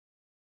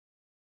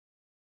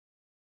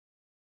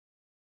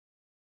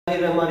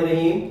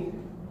रहीम।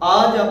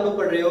 आज आप लोग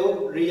पढ़ रहे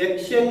हो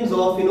रिएक्शंस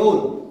ऑफ फिनोल।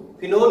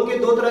 फिनोल के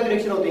दो तरह के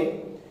रिएक्शन होते हैं,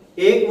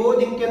 एक वो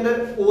जिनके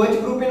अंदर OH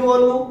ग्रुप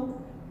इन्वॉल्व हो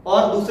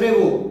और दूसरे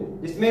वो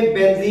जिसमें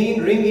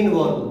बेंजीन रिंग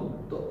इन्वॉल्व हो।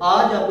 तो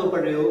आज आप लोग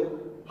पढ़ रहे हो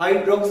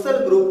हाइड्रोक्सल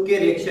ग्रुप के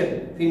रिएक्शन,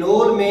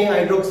 फिनोल में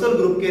हाइड्रोक्सल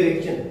ग्रुप के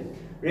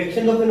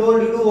reaction of phenol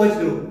due to OH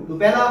group. तो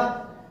पहला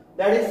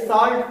that is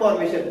salt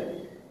formation.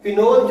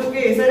 Phenol चूंकि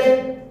एसिड है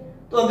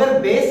तो अगर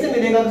बेस से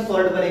मिलेगा तो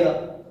सॉल्ट बनेगा।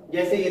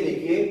 जैसे ये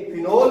देखिए,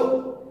 phenol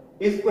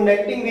is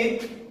connecting with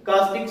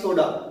caustic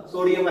soda,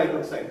 sodium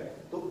hydroxide.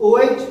 तो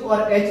OH और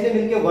H ने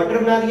मिलकर वाटर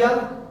बना दिया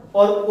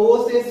और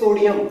O से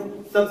सोडियम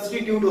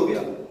सब्स्टिट्यूट हो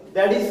गया,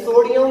 that is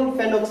sodium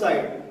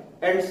phenoxide,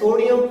 and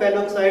sodium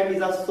phenoxide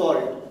is a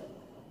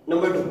salt.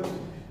 Number 2,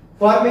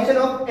 formation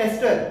of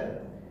ester.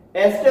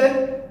 Ester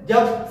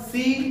जब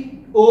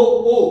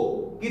COO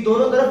की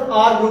दोनों तरफ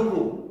R ग्रुप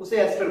हो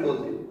उसे एस्टर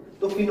बोलते हैं।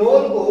 तो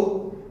फिनोल को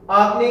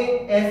आपने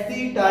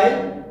एसिटाइल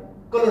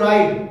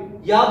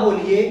क्लोराइड या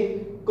बोलिए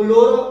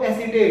क्लोरो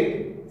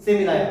एसीटेट से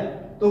मिलाया,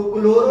 तो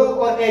क्लोरो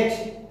और H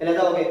अलग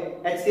हो गए,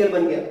 HCl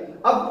बन गया।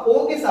 अब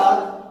O के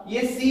साथ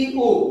ये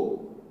CO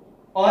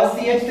और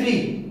CH3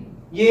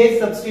 ये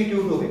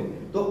सब्स्टिट्यूट हो गए,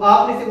 तो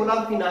आपने इसे बोला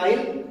फिनाइल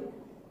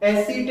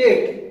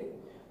एसीटेट,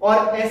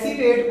 और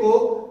एसीटेट को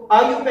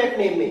आईयूपैक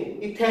नेम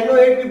में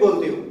इथेनोएट भी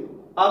बोलते हो।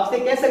 आपसे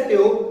कह सकते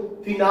हो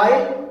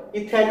फिनाइल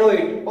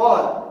इथेनोएट, और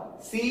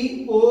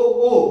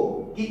COO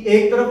की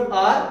एक तरफ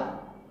R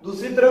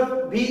दूसरी तरफ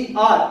भी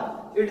R,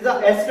 it is a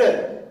ester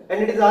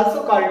and it is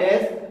also called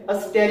as a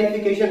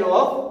esterification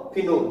of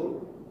phenol.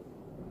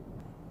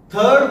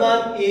 Third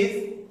one is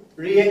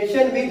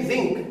reaction with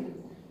zinc.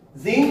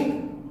 Zinc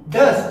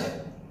dust,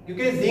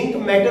 क्योंकि जिंक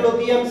मेटल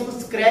होती है, हम इसको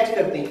स्क्रैच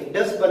करते हैं,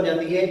 डस्ट बन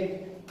जाती है,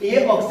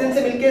 ये ऑक्सीजन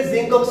से मिलकर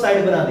जिंक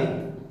ऑक्साइड बना देगी,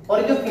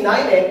 और ये जो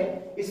फिनाइल है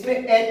इसमें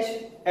H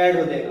ऐड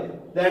हो जाएगा,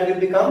 that will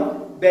become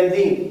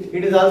benzene.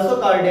 It is also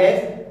called as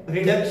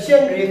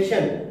reduction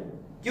reaction,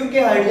 क्योंकि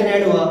हाइड्रोजन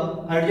ऐड हुआ,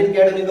 हाइड्रोजन के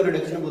ऐड होने को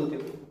रिडक्शन बोलते हैं।